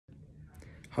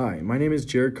Hi, my name is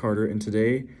Jared Carter, and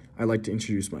today I'd like to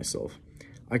introduce myself.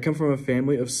 I come from a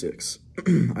family of 6.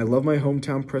 I love my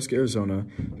hometown, Prescott, Arizona,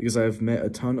 because I have met a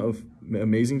ton of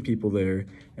amazing people there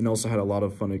and also had a lot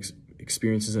of fun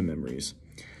experiences and memories.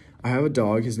 I have a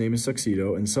dog, his name is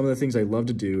Tuxedo, and some of the things I love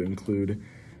to do include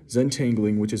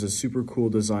Zentangling, which is a super cool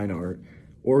design art,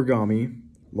 origami,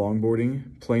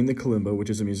 longboarding, playing the kalimba, which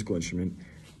is a musical instrument,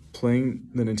 playing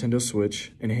the Nintendo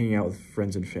Switch, and hanging out with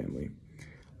friends and family.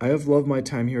 I have loved my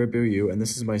time here at BYU, and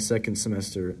this is my second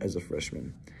semester as a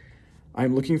freshman. I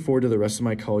am looking forward to the rest of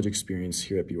my college experience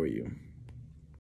here at BYU.